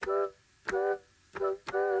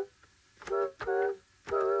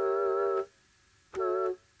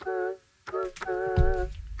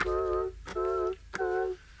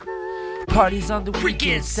Parties on the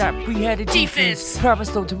weekends. That we had a defense. Promise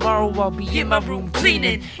though tomorrow I'll be in my room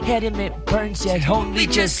cleaning. Had him it burns yet only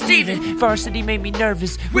just leaving. Varsity made me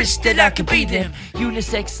nervous. Wish that I could be them.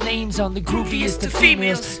 Unisex names on the grooviest of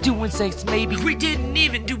females. Doing sex maybe. We didn't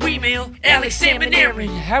even do email. Alex, Sam, and Aaron.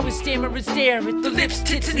 I would stammer and stare at the lips,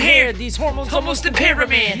 tits, and hair. These hormones almost impair a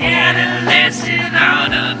man. Had a lesson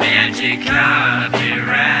on a magic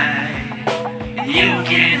copyright. You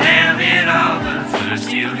can't have it all, but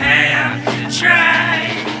first you have to try.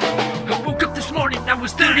 I woke up this morning, I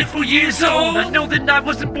was 34 years old. I know that I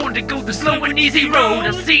wasn't born to go the slow and easy road.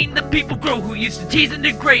 I've seen the people grow who used to tease and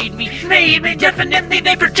degrade me. Maybe, definitely,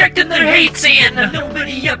 they projected their hate, saying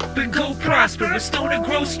nobody up and go prosper, a stoner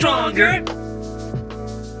grow stronger.